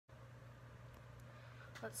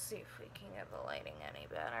Let's see if we can get the lighting any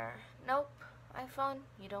better. Nope. iPhone,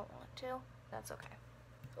 you don't want to? That's okay.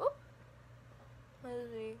 Oop.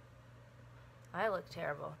 Lizzie. I look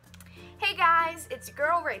terrible. Hey guys, it's your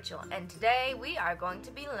girl Rachel, and today we are going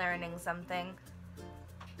to be learning something.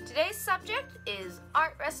 Today's subject is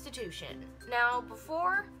art restitution. Now,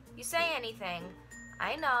 before you say anything,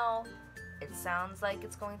 I know it sounds like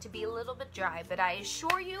it's going to be a little bit dry, but I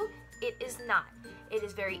assure you it is not. It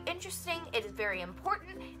is very interesting, it is very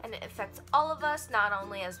important, and it affects all of us, not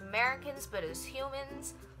only as Americans, but as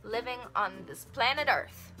humans living on this planet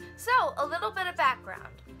Earth. So, a little bit of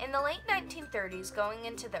background. In the late 1930s, going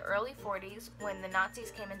into the early 40s, when the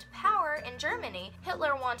Nazis came into power in Germany,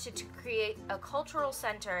 Hitler wanted to create a cultural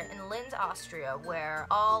center in Linz, Austria, where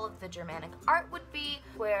all of the Germanic art would be,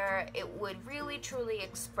 where it would really truly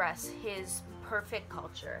express his perfect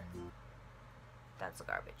culture. That's a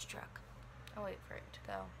garbage truck. I'll wait for it to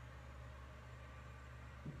go.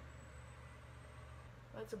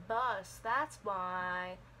 It's a bus, that's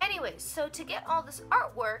why. Anyways, so to get all this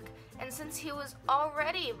artwork, and since he was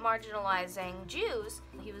already marginalizing Jews,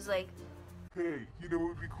 he was like, hey, you know what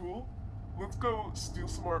would be cool? Let's go steal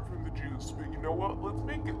some art from the Jews, but you know what? Let's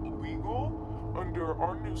make it legal under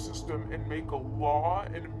our new system and make a law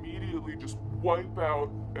and immediately just wipe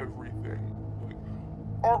out everything. Like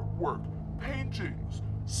artwork, paintings,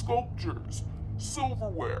 sculptures,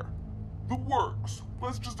 silverware, the works.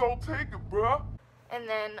 Let's just all take it, bruh. And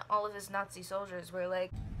then all of his Nazi soldiers were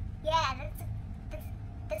like, yeah,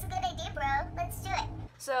 that's a good idea, bro. Let's do it.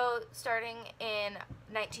 So, starting in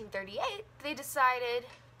 1938, they decided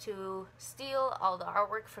to steal all the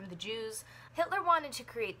artwork from the Jews. Hitler wanted to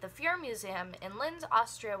create the Fuhrer Museum in Linz,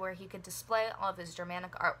 Austria, where he could display all of his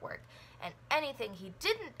Germanic artwork. And anything he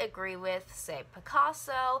didn't agree with, say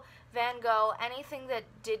Picasso, Van Gogh, anything that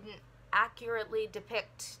didn't accurately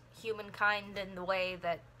depict humankind in the way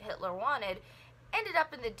that Hitler wanted, ended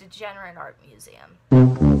up in the Degenerate Art Museum.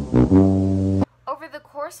 Over the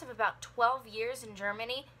course of about 12 years in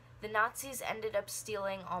Germany, the Nazis ended up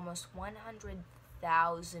stealing almost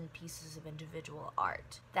 100,000 pieces of individual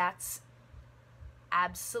art. That's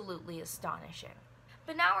absolutely astonishing.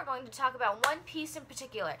 But now we're going to talk about one piece in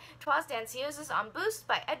particular, Trois Danseuses on Buste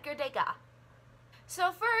by Edgar Degas.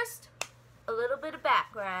 So first, a little bit of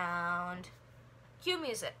background. Cue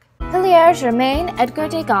music. Edgar-Hilaire-Germain Edgar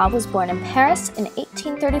Degas was born in Paris in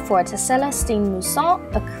 1834 to Célestine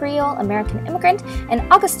Mousson, a Creole American immigrant, and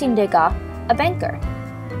Augustine Degas, a banker.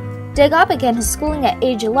 Degas began his schooling at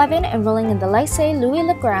age 11, enrolling in the Lycée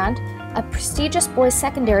Louis-le-Grand, a prestigious boys'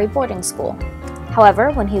 secondary boarding school.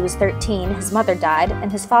 However, when he was 13, his mother died,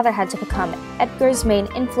 and his father had to become Edgar's main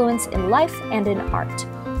influence in life and in art.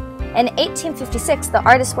 In 1856, the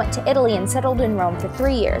artist went to Italy and settled in Rome for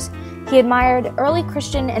 3 years. He admired early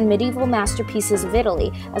Christian and medieval masterpieces of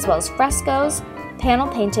Italy, as well as frescoes, panel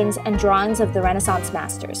paintings, and drawings of the Renaissance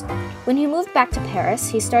masters. When he moved back to Paris,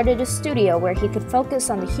 he started a studio where he could focus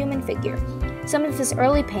on the human figure. Some of his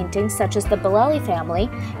early paintings, such as the Bellelli family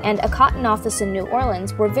and a cotton office in New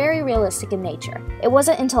Orleans, were very realistic in nature. It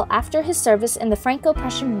wasn't until after his service in the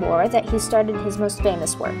Franco-Prussian War that he started his most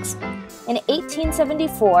famous works. In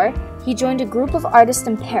 1874, he joined a group of artists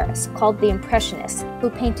in Paris called the Impressionists, who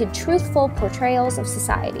painted truthful portrayals of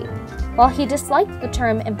society. While he disliked the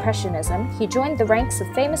term Impressionism, he joined the ranks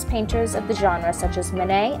of famous painters of the genre such as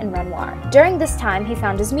Monet and Renoir. During this time, he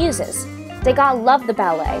found his muses. Degas loved the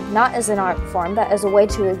ballet, not as an art form, but as a way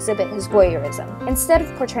to exhibit his voyeurism. Instead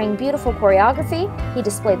of portraying beautiful choreography, he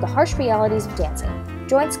displayed the harsh realities of dancing.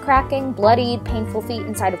 Joints cracking, bloodied, painful feet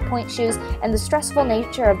inside of point shoes, and the stressful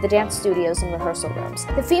nature of the dance studios and rehearsal rooms.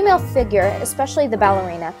 The female figure, especially the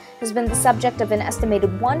ballerina, has been the subject of an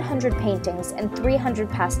estimated 100 paintings and 300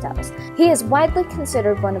 pastels. He is widely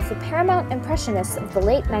considered one of the paramount impressionists of the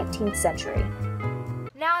late 19th century.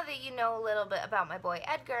 Now that you know a little bit about my boy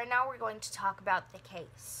Edgar, now we're going to talk about the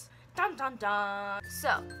case. Dun dun dun!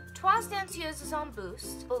 So, Trois Danseuses on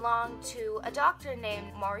Buste belonged to a doctor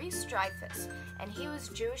named Maurice Dreyfus, and he was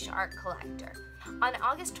a Jewish art collector. On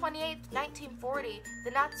August 28, 1940,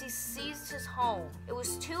 the Nazis seized his home. It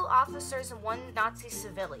was 2 officers and 1 Nazi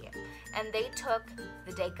civilian, and they took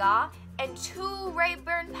the Degas and 2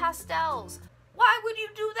 Rayburn pastels. Why would you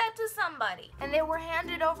do that to somebody? And they were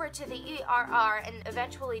handed over to the ERR and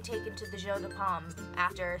eventually taken to the Jeu de Paume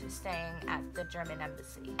after staying at the German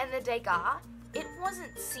embassy. And the Degas, It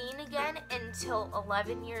wasn't seen again until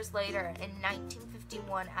 11 years later in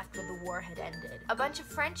 1951 after the war had ended. A bunch of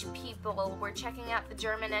French people were checking out the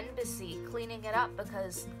German embassy, cleaning it up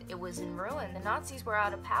because it was in ruin. The Nazis were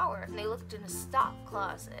out of power, and they looked in a stock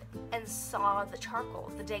closet and saw the charcoal,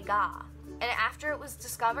 the Degas. And after it was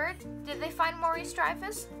discovered, did they find Maurice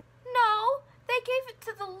Dreyfus? No, they gave it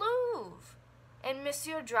to the Louvre. And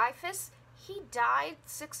Monsieur Dreyfus, he died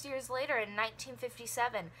 6 years later in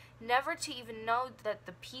 1957, never to even know that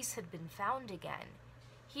the piece had been found again.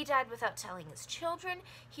 He died without telling his children.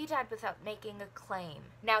 He died without making a claim.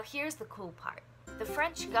 Now here's the cool part. The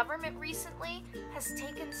French government recently has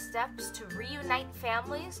taken steps to reunite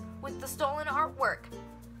families with the stolen artwork.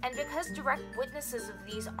 And because direct witnesses of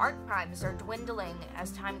these art crimes are dwindling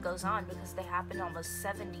as time goes on because they happened almost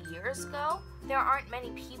 70 years ago, there aren't many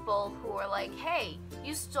people who are like, hey,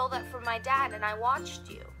 you stole that from my dad and I watched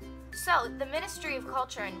you. So, the Ministry of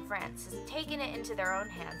Culture in France has taken it into their own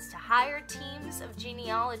hands to hire teams of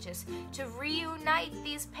genealogists to reunite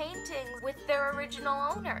these paintings with their original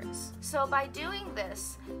owners. So by doing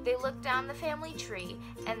this, they look down the family tree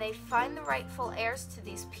and they find the rightful heirs to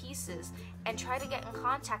these pieces and try to get in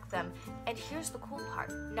contact with them. And here's the cool part,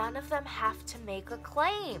 none of them have to make a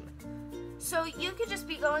claim. So you could just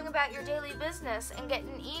be going about your daily business and get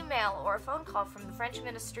an email or a phone call from the French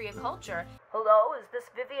Ministry of Culture. Hello, is this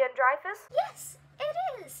Vivienne Dreyfus? Yes, it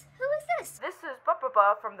is. Who is this? This is Papa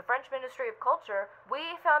from the French Ministry of Culture. We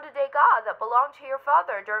found a Degas that belonged to your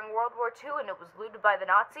father during World War II and it was looted by the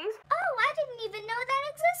Nazis. Oh, I didn't even know that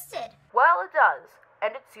existed. Well, it does,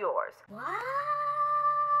 and it's yours. What?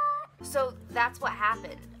 So that's what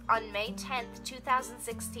happened. On May 10th,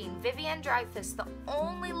 2016, Vivienne Dreyfus, the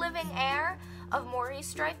only living heir of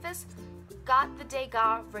Maurice Dreyfus, got the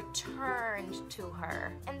Degas returned to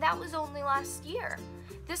her. And that was only last year.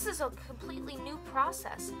 This is a completely new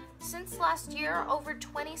process. Since last year, over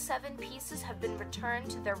 27 pieces have been returned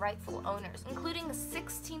to their rightful owners, including a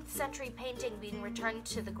 16th century painting being returned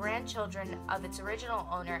to the grandchildren of its original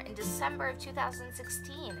owner in December of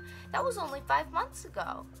 2016. That was only 5 months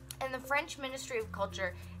ago. And the French Ministry of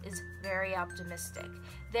Culture is very optimistic.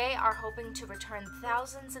 They are hoping to return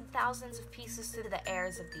thousands and thousands of pieces to the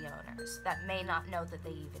heirs of the owners that may not know that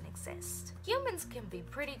they even exist. Humans can be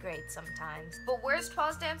pretty great sometimes, but where's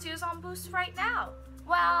Trois Danseuses on Buste right now?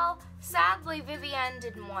 Well, sadly Vivienne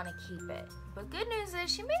didn't want to keep it, but good news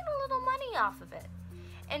is she made a little money off of it.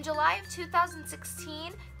 In July of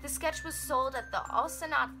 2016, the sketch was sold at the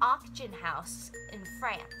Auchinat Auction House in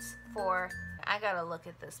France for, I gotta look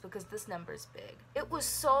at this because this number's big. It was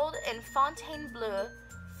sold in Fontainebleau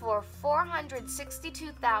for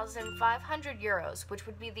 462,500 euros, which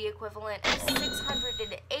would be the equivalent of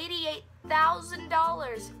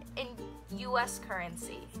 $688,000 in US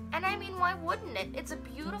currency. And I mean, why wouldn't it? It's a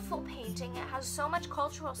beautiful painting. It has so much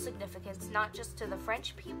cultural significance, not just to the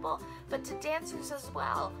French people, but to dancers as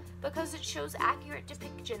well, because it shows accurate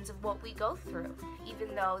depictions of what we go through,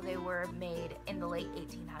 even though they were made in the late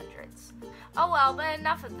 1800s. Oh well, but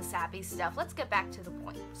enough of the sappy stuff. Let's get back to the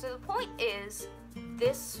point. So the point is,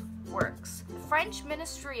 this works. The French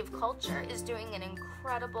Ministry of Culture is doing an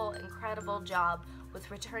incredible job with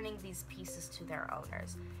returning these pieces to their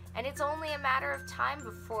owners. And it's only a matter of time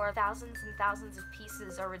before thousands and thousands of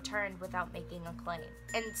pieces are returned without making a claim.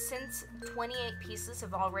 And since 28 pieces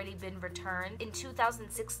have already been returned in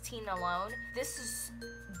 2016 alone, this is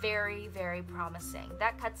very, very promising.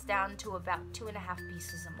 That cuts down to about 2.5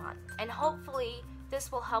 pieces a month. And hopefully, this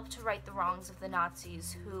will help to right the wrongs of the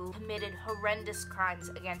Nazis who committed horrendous crimes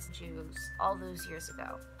against Jews all those years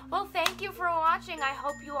ago. Well, thank you for watching. I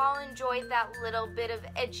hope you all enjoyed that little bit of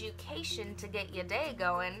education to get your day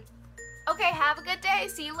going. Okay, have a good day.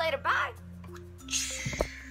 See you later. Bye.